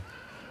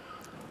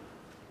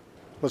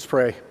Let's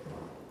pray.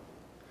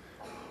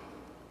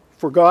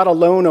 For God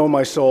alone, O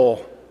my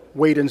soul,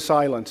 wait in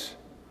silence,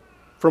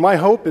 for my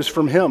hope is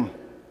from him.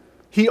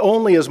 He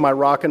only is my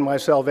rock and my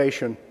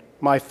salvation,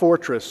 my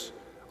fortress.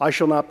 I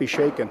shall not be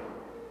shaken.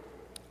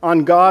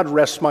 On God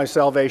rests my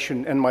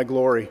salvation and my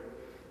glory.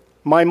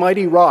 My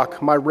mighty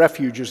rock, my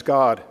refuge is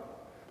God.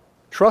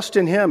 Trust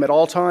in him at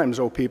all times,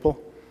 O people.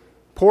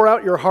 Pour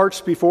out your hearts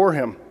before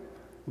him.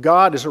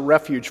 God is a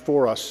refuge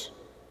for us.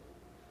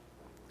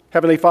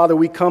 Heavenly Father,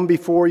 we come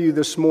before you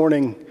this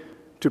morning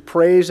to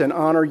praise and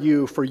honor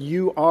you, for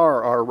you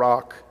are our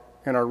rock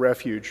and our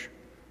refuge.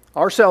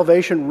 Our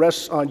salvation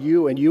rests on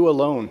you and you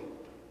alone.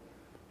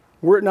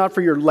 Were it not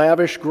for your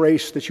lavish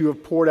grace that you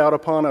have poured out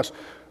upon us,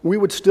 we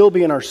would still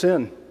be in our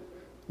sin.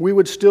 We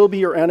would still be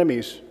your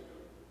enemies.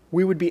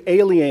 We would be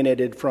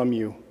alienated from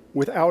you,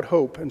 without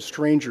hope and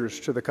strangers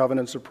to the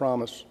covenants of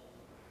promise.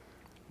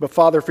 But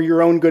Father, for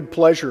your own good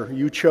pleasure,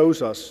 you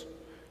chose us.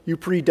 You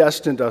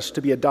predestined us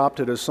to be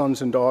adopted as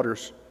sons and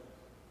daughters,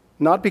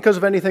 not because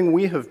of anything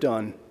we have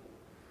done,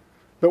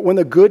 but when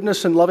the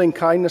goodness and loving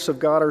kindness of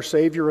God our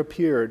Savior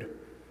appeared,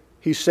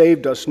 he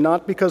saved us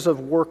not because of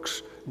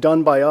works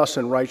done by us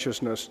in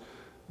righteousness,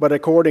 but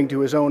according to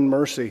his own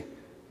mercy,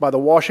 by the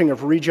washing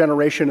of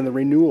regeneration and the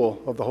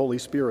renewal of the Holy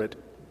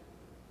Spirit.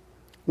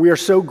 We are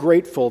so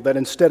grateful that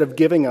instead of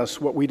giving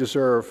us what we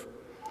deserve,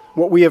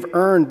 what we have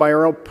earned by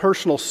our own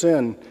personal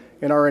sin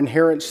and our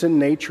inherent sin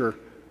nature,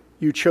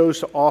 you chose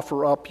to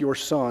offer up your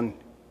Son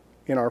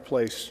in our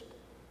place.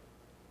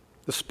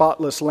 The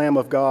spotless Lamb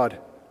of God,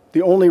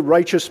 the only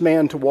righteous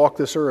man to walk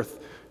this earth,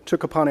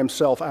 took upon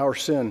himself our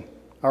sin,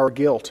 our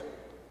guilt,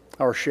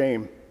 our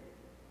shame.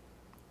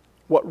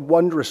 What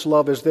wondrous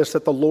love is this,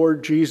 that the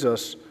Lord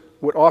Jesus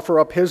would offer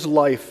up his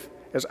life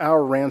as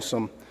our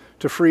ransom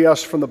to free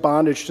us from the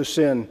bondage to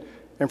sin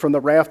and from the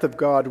wrath of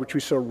God which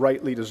we so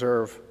rightly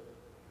deserve.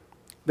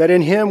 That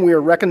in him we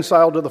are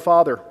reconciled to the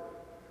Father.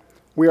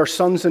 We are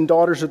sons and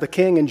daughters of the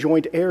King and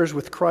joint heirs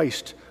with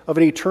Christ of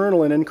an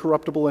eternal and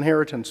incorruptible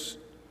inheritance.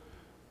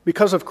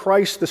 Because of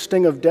Christ, the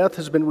sting of death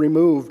has been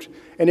removed,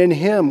 and in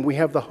him we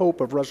have the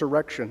hope of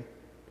resurrection.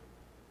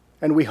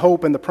 And we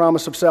hope in the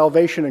promise of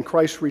salvation in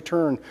Christ's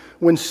return,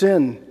 when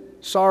sin,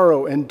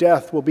 sorrow, and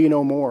death will be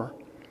no more,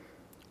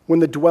 when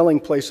the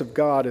dwelling place of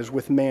God is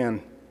with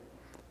man,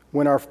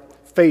 when our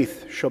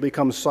faith shall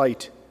become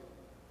sight,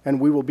 and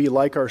we will be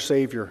like our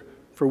Savior,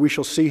 for we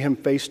shall see him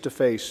face to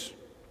face.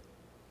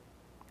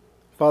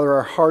 Father,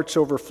 our hearts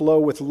overflow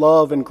with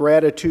love and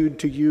gratitude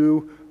to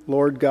you,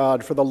 Lord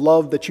God, for the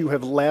love that you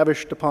have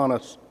lavished upon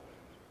us.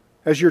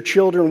 As your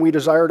children, we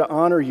desire to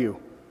honor you,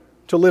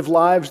 to live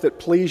lives that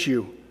please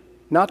you,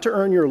 not to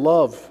earn your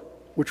love,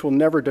 which will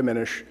never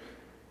diminish,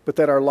 but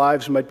that our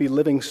lives might be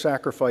living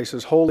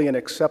sacrifices, holy and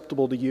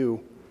acceptable to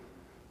you.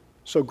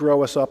 So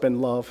grow us up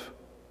in love.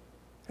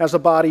 As a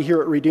body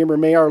here at Redeemer,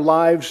 may our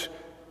lives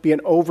be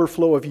an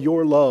overflow of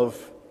your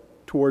love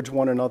towards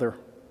one another.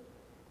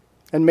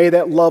 And may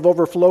that love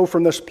overflow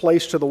from this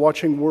place to the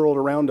watching world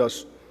around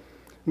us.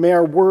 May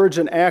our words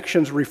and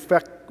actions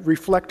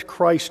reflect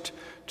Christ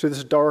to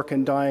this dark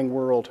and dying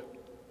world.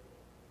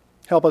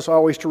 Help us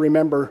always to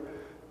remember,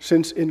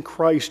 since in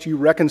Christ you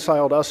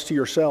reconciled us to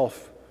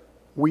yourself,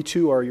 we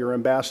too are your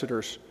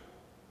ambassadors,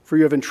 for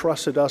you have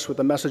entrusted us with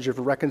the message of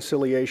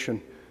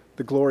reconciliation,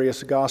 the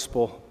glorious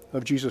gospel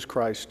of Jesus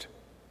Christ.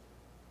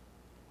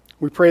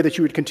 We pray that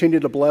you would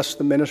continue to bless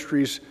the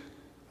ministries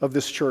of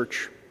this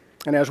church.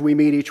 And as we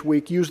meet each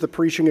week, use the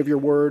preaching of your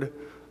word,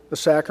 the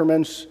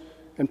sacraments,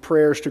 and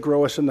prayers to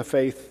grow us in the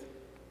faith.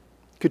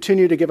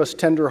 Continue to give us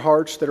tender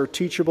hearts that are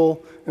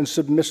teachable and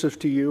submissive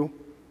to you,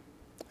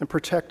 and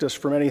protect us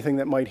from anything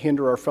that might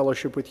hinder our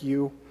fellowship with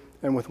you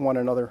and with one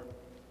another.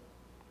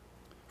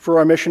 For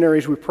our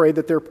missionaries, we pray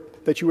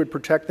that you would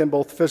protect them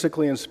both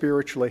physically and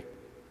spiritually.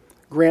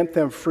 Grant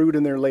them fruit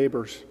in their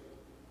labors.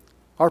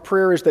 Our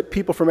prayer is that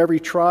people from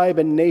every tribe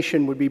and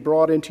nation would be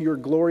brought into your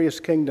glorious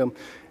kingdom,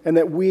 and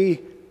that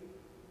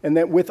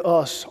with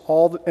us,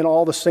 all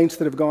the saints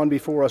that have gone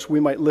before us, we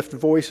might lift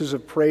voices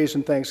of praise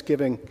and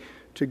thanksgiving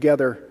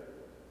together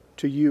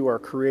to you, our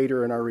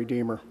Creator and our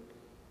Redeemer.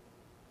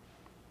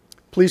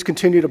 Please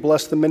continue to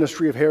bless the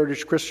ministry of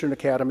Heritage Christian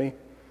Academy.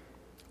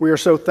 We are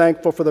so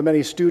thankful for the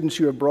many students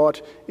you have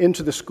brought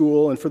into the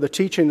school and for the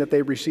teaching that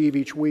they receive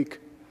each week.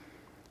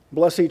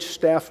 Bless each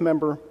staff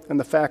member and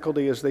the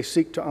faculty as they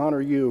seek to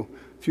honor you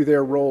through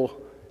their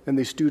role in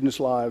these students'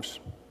 lives.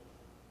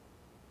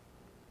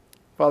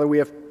 Father, we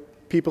have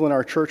people in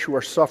our church who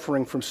are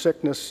suffering from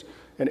sickness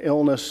and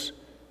illness.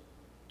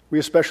 We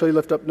especially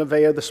lift up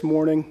Nevaeh this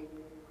morning.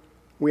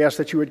 We ask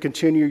that you would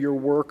continue your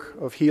work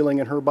of healing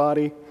in her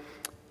body,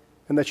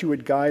 and that you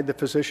would guide the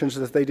physicians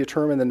as they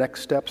determine the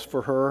next steps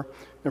for her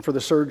and for the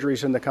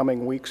surgeries in the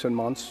coming weeks and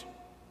months.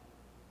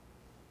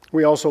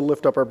 We also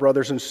lift up our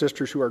brothers and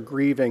sisters who are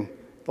grieving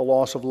the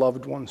loss of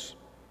loved ones.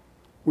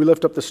 We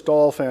lift up the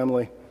Stahl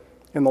family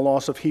and the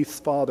loss of Heath's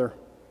father,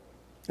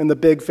 and the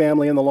Big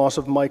family and the loss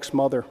of Mike's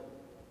mother.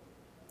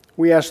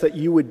 We ask that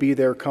you would be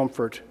their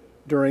comfort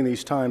during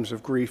these times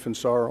of grief and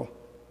sorrow.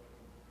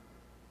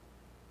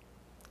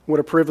 What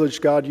a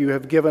privilege, God, you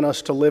have given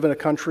us to live in a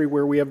country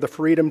where we have the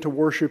freedom to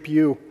worship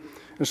you.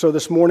 And so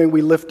this morning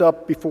we lift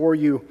up before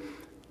you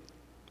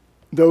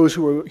those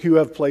who you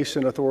have placed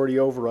in authority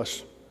over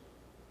us.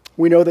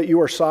 We know that you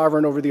are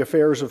sovereign over the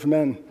affairs of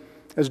men.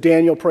 As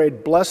Daniel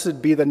prayed,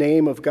 "Blessed be the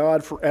name of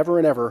God forever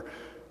and ever,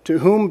 to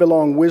whom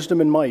belong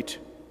wisdom and might.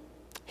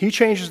 He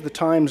changes the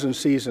times and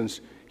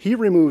seasons. He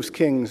removes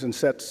kings and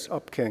sets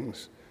up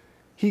kings.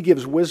 He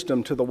gives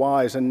wisdom to the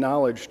wise and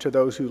knowledge to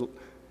those who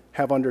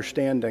have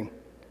understanding."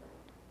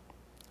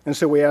 And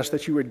so we ask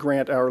that you would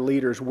grant our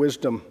leaders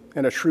wisdom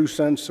and a true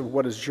sense of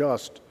what is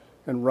just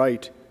and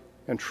right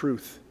and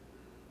truth.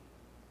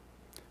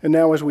 And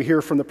now as we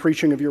hear from the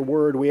preaching of your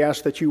word, we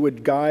ask that you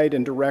would guide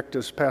and direct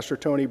as Pastor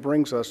Tony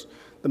brings us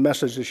the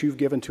message that you've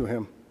given to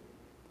him.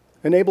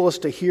 Enable us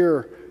to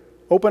hear,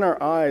 open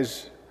our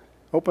eyes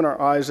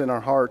and our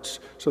hearts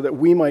so that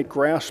we might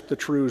grasp the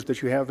truths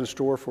that you have in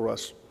store for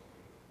us.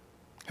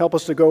 Help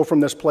us to go from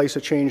this place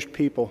a changed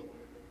people,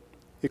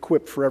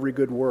 equipped for every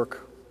good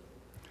work.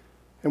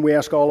 And we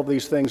ask all of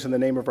these things in the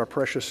name of our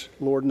precious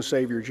Lord and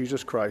Savior,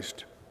 Jesus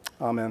Christ.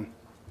 Amen.